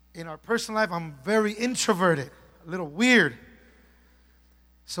 in our personal life, I'm very introverted, a little weird.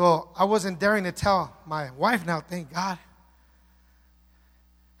 So I wasn't daring to tell my wife now, thank God.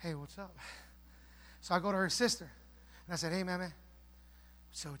 Hey, what's up? So I go to her sister, and I said, hey, man,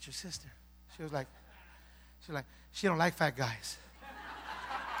 what's up with your sister? She was like, she don't like fat guys.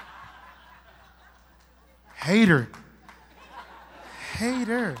 Hater.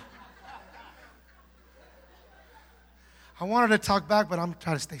 I wanted to talk back, but I'm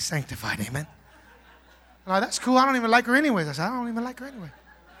trying to stay sanctified, amen. I'm like, that's cool. I don't even like her anyways. I said, I don't even like her anyway.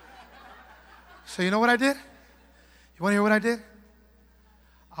 So you know what I did? You want to hear what I did?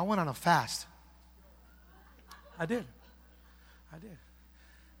 I went on a fast. I did.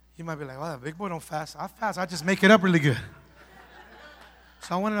 You might be like, well, that big boy don't fast. I fast. I just make it up really good.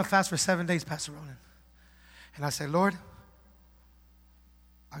 So I went on a fast for 7 days, Pastor Ronan. And I said, Lord,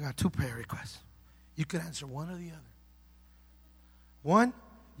 I got 2 prayer requests. You could answer one or the other. One,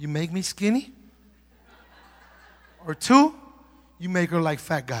 you make me skinny. Or 2, you make her like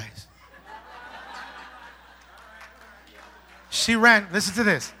fat guys. She ran, listen to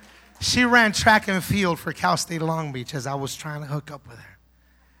this. She ran track and field for Cal State Long Beach as I was trying to hook up with her.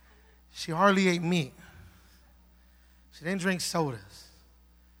 She hardly ate meat. She didn't drink sodas.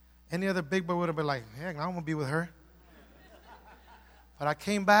 Any other big boy would have been like, heck, I don't want to be with her. But I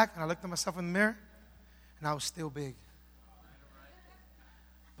came back and I looked at myself in the mirror and I was still big.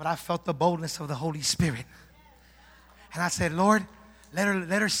 But I felt the boldness of the Holy Spirit. And I said, Lord, let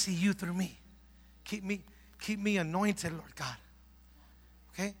her see you through me. Keep me anointed, Lord God.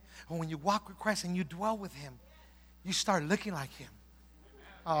 Okay? And when you walk with Christ and you dwell with him, you start looking like him.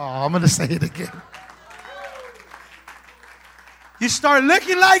 Oh, I'm going to say it again. You start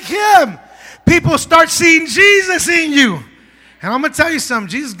looking like him. People start seeing Jesus in you. And I'm going to tell you something.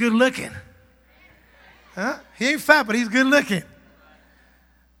 Jesus is good looking. Huh? He ain't fat, but he's good looking.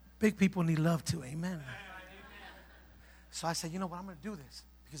 Big people need love too. Amen. So I said, you know what? I'm going to do this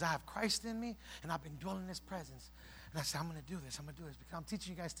because I have Christ in me and I've been dwelling in his presence. And I said, I'm going to do this. Because I'm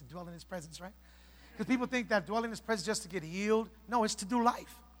teaching you guys to dwell in his presence, right? Because people think that dwelling in his presence just to get healed. No, it's to do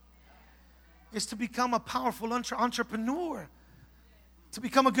life. It's to become a powerful entrepreneur. To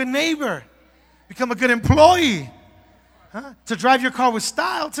become a good neighbor. Become a good employee. Huh? To drive your car with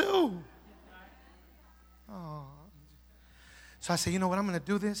style too. Oh. So I said, you know what? I'm going to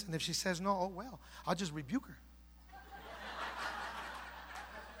do this. And if she says no, oh well, I'll just rebuke her.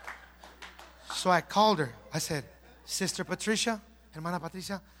 So I called her. I said, Sister Patricia, Hermana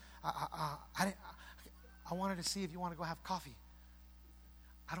Patricia, I wanted to see if you want to go have coffee.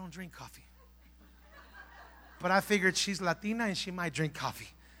 I don't drink coffee. But I figured she's Latina and she might drink coffee.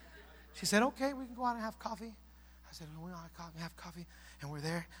 She said, okay, we can go out and have coffee. I said, we want to have coffee. And we're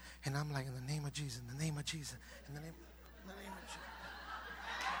there. And I'm like, in the name of Jesus, in the name of Jesus, in the name of Jesus.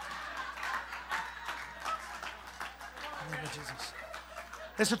 In the name of Jesus.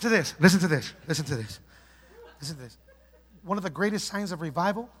 Listen to this. Listen to this. Listen to this. Listen to this. One of the greatest signs of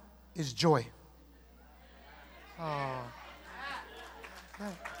revival is joy. Oh.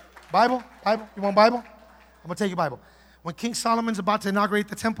 Bible? You want Bible? I'm going to take you Bible. When King Solomon's about to inaugurate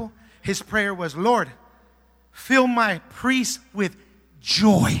the temple, his prayer was, Lord, fill my priests with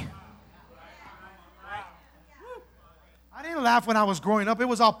joy. I didn't laugh when I was growing up. It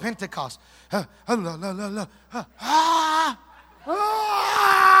was all Pentecost. He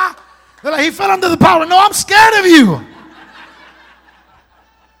fell under the power. No, I'm scared of you.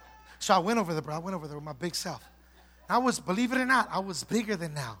 So I went over there, with my big self. I was, believe it or not, I was bigger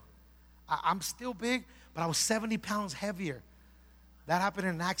than now. I'm still big, but I was 70 pounds heavier. That happened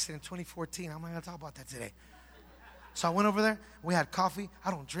in an accident in 2014. I'm not going to talk about that today. So I went over there. We had coffee.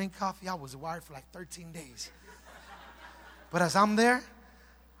 I don't drink coffee. I was wired for like 13 days. But as I'm there,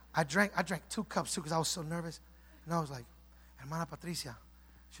 I drank 2 cups too because I was so nervous. And I was like, Hermana Patricia.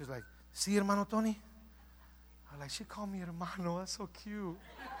 She was like, see, Hermano Tony? I was like, she called me Hermano. That's so cute.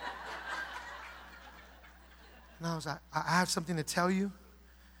 And I was like, I have something to tell you.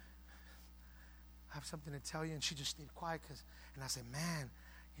 And she just stayed quiet. And I said, man,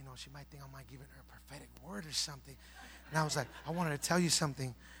 you know, she might think I might give her a prophetic word or something. And I was like, I wanted to tell you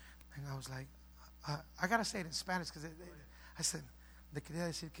something. And I was like, I got to say it in Spanish because I said, le quería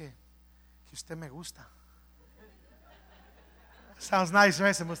decir que usted me gusta. Sounds nice,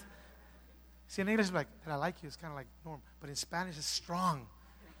 right? See, in English, like, that I like you, it's kind of like norm. But in Spanish, it's strong.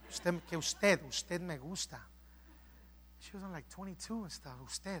 Usted me gusta. She was on like 22 and stuff,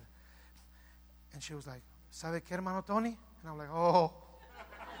 usted. And she was like, ¿sabe qué, hermano Tony? And I'm like, oh.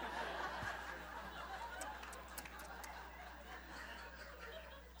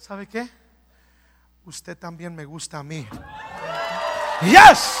 ¿Sabe qué? Usted también me gusta a mí.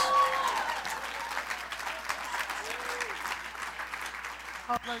 Yes!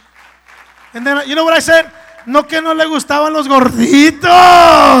 And then, you know what I said? No que no le gustaban los gorditos.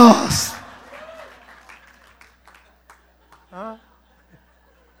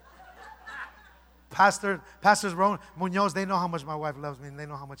 Pastors Munoz, they know how much my wife loves me, and they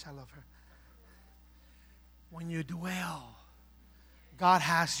know how much I love her. When you dwell, God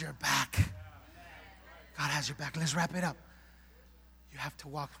has your back. God has your back. Let's wrap it up. You have to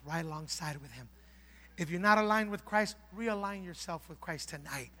walk right alongside with Him. If you're not aligned with Christ, realign yourself with Christ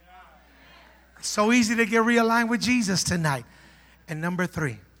tonight. It's so easy to get realigned with Jesus tonight. And number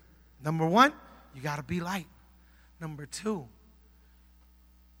 3, number 1, you got to be light. Number 2,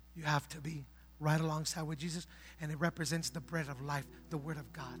 you have to be right alongside with Jesus, and it represents the bread of life, the Word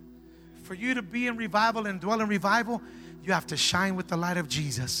of God. For you to be in revival and dwell in revival, you have to shine with the light of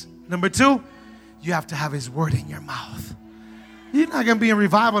Jesus. Number 2, you have to have His Word in your mouth. You're not going to be in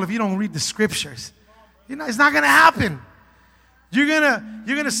revival if you don't read the Scriptures. It's not going to happen. You're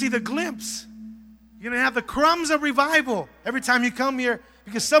gonna see the glimpse. You're going to have the crumbs of revival every time you come here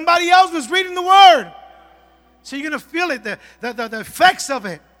because somebody else was reading the Word. So you're going to feel it, the effects of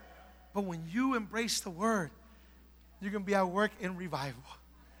it. But when you embrace the Word, you're going to be at work in revival.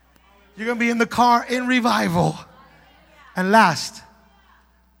 You're going to be in the car in revival. And last,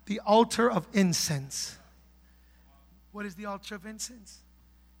 the altar of incense. What is the altar of incense?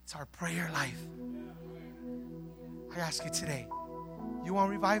 It's our prayer life. I ask you today, you want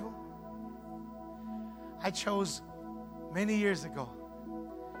revival? I chose many years ago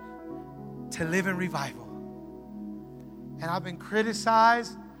to live in revival. And I've been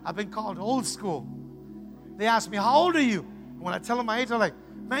criticized. I've been called old school. They ask me, how old are you? And when I tell them my age, they're like,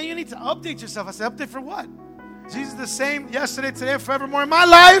 man, you need to update yourself. I say, update for what? Jesus is the same yesterday, today, and forevermore in my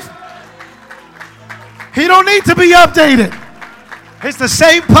life. He don't need to be updated. It's the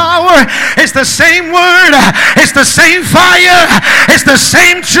same power. It's the same word. It's the same fire. It's the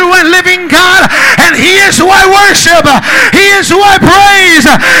same true and living God. And He is who I worship. He is who I praise.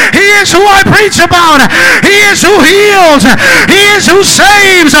 He is who I preach about. He is who heals. He is who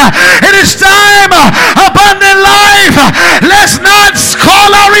saves. It is time. Abundant life. Let's not call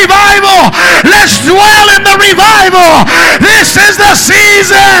our revival. Let's dwell in the revival. This is the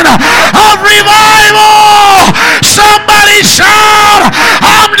season of revival. Somebody shout,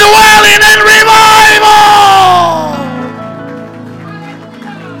 I'm dwelling in revival.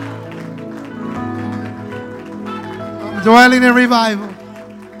 I'm dwelling in revival.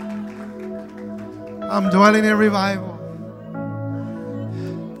 I'm dwelling in revival.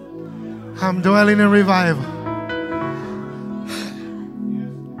 I'm dwelling in revival.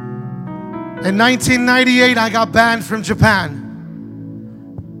 In 1998, I got banned from Japan.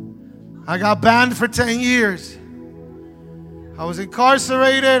 I got banned for 10 years. I was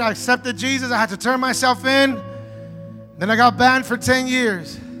incarcerated. I accepted Jesus. I had to turn myself in. Then I got banned for 10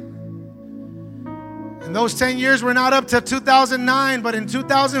 years. And those 10 years were not up to 2009, but in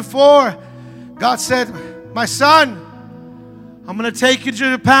 2004, God said, my son, I'm going to take you to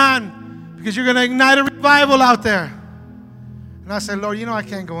Japan because you're going to ignite a revival out there. And I said, Lord, I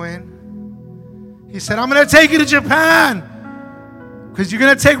can't go in. He said, I'm going to take you to Japan because you're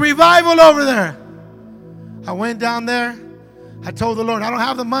going to take revival over there. I went down there. I told the Lord, I don't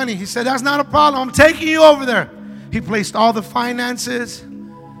have the money. He said, that's not a problem. I'm taking you over there. He placed all the finances.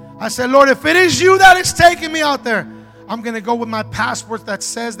 I said, Lord, if it is you that is taking me out there, I'm going to go with my passport that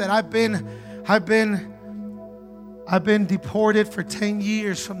says that I've been deported for 10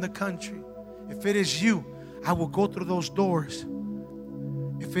 years from the country. If it is you, I will go through those doors.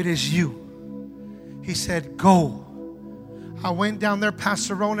 If it is you. He said, go. I went down there,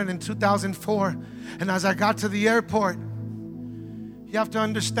 Pastor Ronan, in 2004. And as I got to the airport, you have to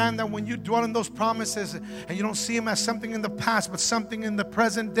understand that when you dwell in those promises and you don't see them as something in the past, but something in the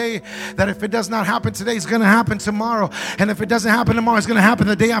present day, that if it does not happen today, it's going to happen tomorrow. And if it doesn't happen tomorrow, it's going to happen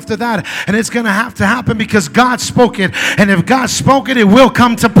the day after that. And it's going to have to happen because God spoke it. And if God spoke it, it will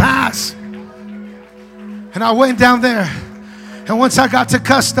come to pass. And I went down there. And once I got to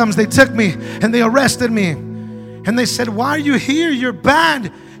customs, they took me and they arrested me. And they said, why are you here? You're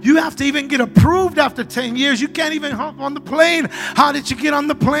banned. You have to even get approved after 10 years. You can't even hop on the plane. How did you get on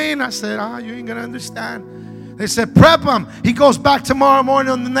the plane? I said, you ain't going to understand. They said, prep him. He goes back tomorrow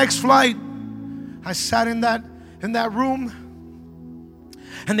morning on the next flight. I sat in that room.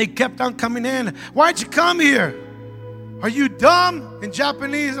 And they kept on coming in. Why'd you come here? Are you dumb? In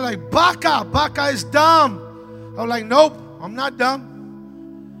Japanese, they're like, baka. Baka is dumb. I was like, nope, I'm not dumb.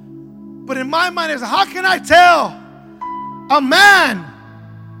 But in my mind, it's how can I tell a man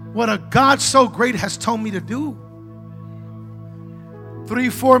what a God so great has told me to do?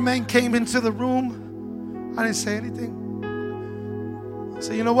 3-4 men came into the room. I didn't say anything. I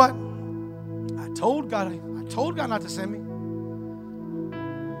said, you know what? told God not to send me.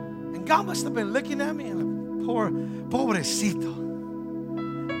 And God must have been looking at me and like, pobrecito.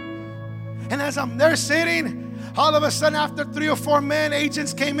 And as I'm there sitting, all of a sudden after 3 or 4 men,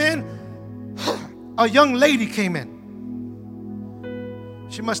 agents came in, a young lady came in.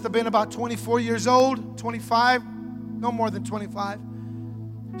 She must have been about 24 years old, 25, no more than 25.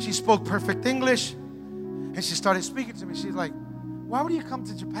 She spoke perfect English, and she started speaking to me. She's like, why would you come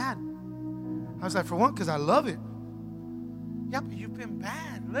to Japan? I was like, for one, because I love it. Yeah, but you've been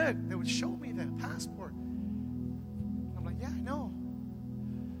banned. Look, they would show me the passport. I'm like, yeah, I know.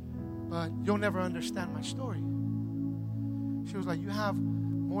 But you'll never understand my story. She was like, you have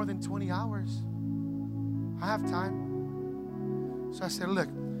more than 20 hours. I have time. So I said, look,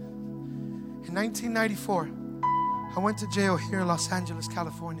 in 1994, I went to jail here in Los Angeles,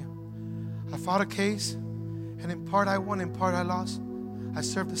 California. I fought a case, and in part I won, in part I lost. I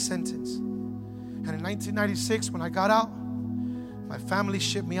served a sentence. And in 1996, when I got out, my family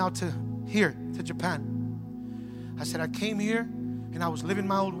shipped me out to Japan. I said, I came here, and I was living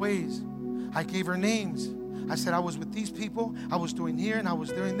my old ways. I gave her names. I said, I was with these people, I was doing here, and I was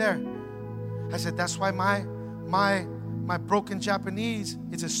doing there. I said, that's why my broken Japanese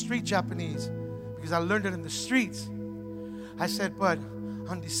is a street Japanese, because I learned it in the streets. I said, but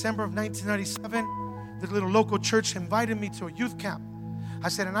on December of 1997, the little local church invited me to a youth camp. I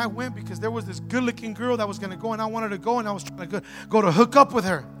said, and I went because there was this good-looking girl that was going to go, and I wanted to go, and I was trying to go to hook up with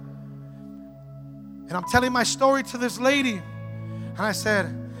her. And I'm telling my story to this lady, and I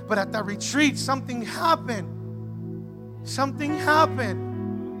said, but at that retreat, something happened. Something happened.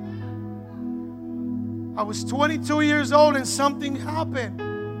 I was 22 years old and something happened.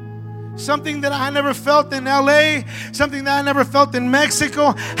 Something that I never felt in LA, something that I never felt in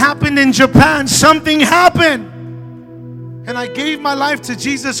Mexico, happened in Japan. Something happened. And I gave my life to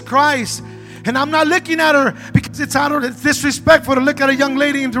Jesus Christ. And I'm not looking at her because it's disrespectful to look at a young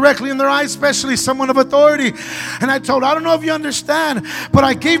lady indirectly in their eyes, especially someone of authority. And I told her, I don't know if you understand, but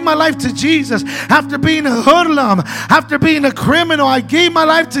I gave my life to Jesus. After being a hoodlum, after being a criminal, I gave my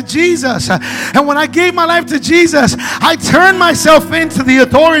life to Jesus. And when I gave my life to Jesus, I turned myself into the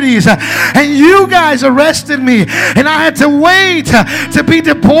authorities. And you guys arrested me. And I had to wait to be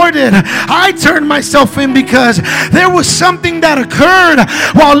deported. I turned myself in because there was something that occurred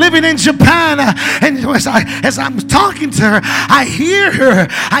while living in Japan. And as I'm talking to her, I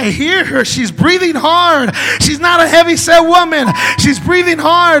hear her. She's breathing hard. She's not a heavy-set woman. She's breathing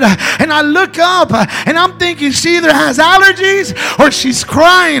hard. And I look up, and I'm thinking she either has allergies or she's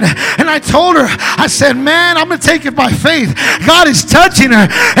crying. And I told her, I said, man, I'm going to take it by faith. God is touching her.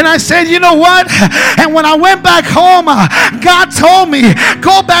 And I said, you know what? And when I went back home, God told me,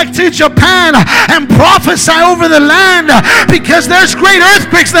 go back to Japan and prophesy over the land, because there's great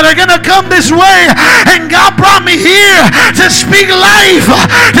earthquakes that are going to come this way. And God brought me here to speak life,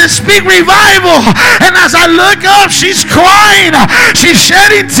 to speak revival. And as I look up, she's crying, she's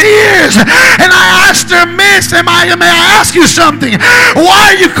shedding tears. And I asked her, miss, may I ask you something?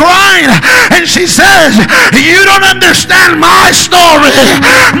 Why are you crying? And she says, you don't understand my story.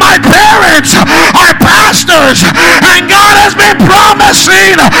 My parents are pastors, and God has been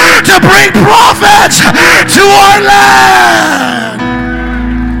promising to bring prophets to our land.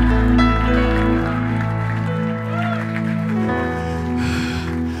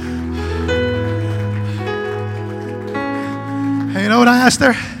 You know what I asked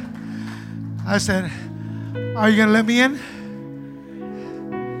her? I said, are you going to let me in?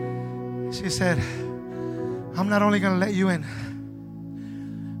 She said, I'm not only going to let you in,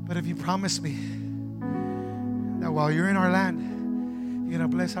 but if you promise me that while you're in our land, you're going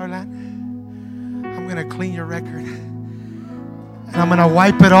to bless our land, I'm going to clean your record. And I'm going to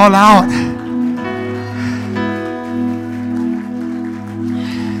wipe it all out.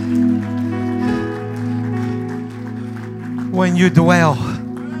 When you dwell,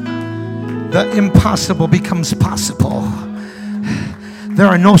 the impossible becomes possible. There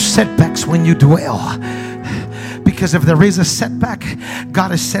are no setbacks when you dwell. Because if there is a setback,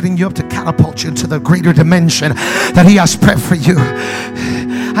 God is setting you up to catapult you into the greater dimension that He has prepped for you.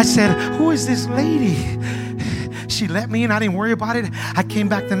 I said, who is this lady? She let me in. I didn't worry about it. I came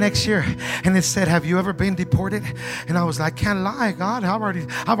back the next year, and it said, have you ever been deported? And I was like, can't lie, God.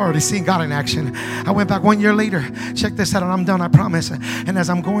 I've already seen God in action. I went back 1 year later. Check this out, and I'm done, I promise. And as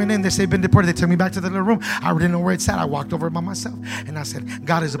I'm going in, they say, been deported. They took me back to the little room. I didn't know where it's at. I walked over by myself, and I said,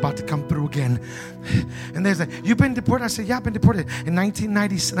 God is about to come through again. And they said, you've been deported? I said, yeah, I've been deported. In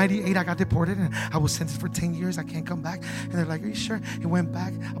 1998, I got deported, and I was sentenced for 10 years. I can't come back. And they're like, are you sure? He went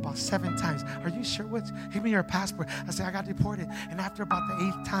back about 7 times. Are you sure? Give me your passport. I said, I got deported. And after about the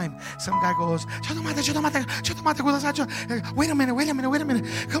 8th time, some guy goes, wait a minute.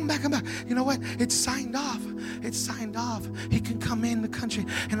 Come back. You know what? It's signed off. He can come in the country.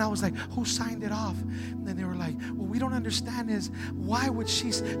 And I was like, who signed it off? And then they were like, well, we don't understand is why would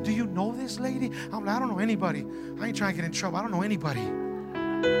she, do you know this lady? I'm like, I don't know anybody. I ain't trying to get in trouble. I don't know anybody.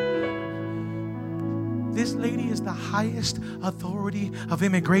 This lady is the highest authority of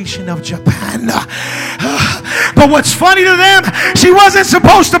immigration of Japan. But what's funny to them, she wasn't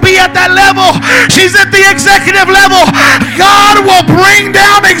supposed to be at that level. She's at the executive level. God will bring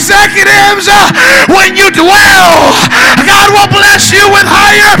down executives when you dwell. God will bless you with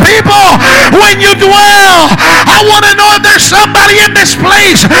higher people when you dwell. I want to know if there's somebody in this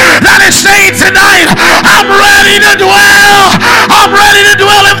place that is saying tonight, I'm ready to dwell. I'm ready to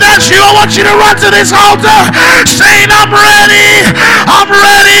dwell. If that's you, I want you to run to this altar saying, I'm ready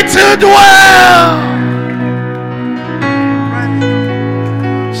to dwell.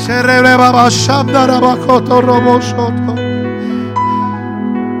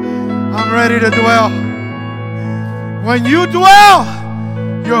 I'm ready to dwell. When you dwell,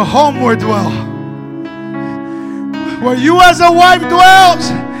 your home will dwell. Where you as a wife dwells,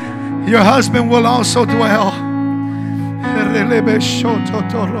 your husband will also dwell.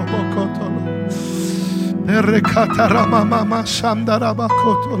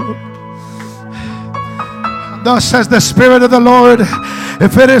 Thus says the Spirit of the Lord,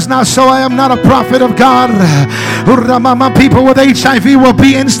 if it is not so, I am not a prophet of God. People with HIV will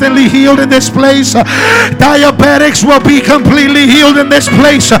be instantly healed in this place. Diabetics will be completely healed in this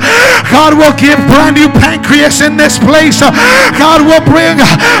place. God will give brand new pancreas in this place. God will bring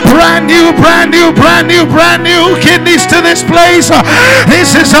brand new kidneys to this place.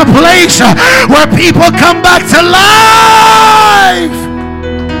 This is a place where people come back to life.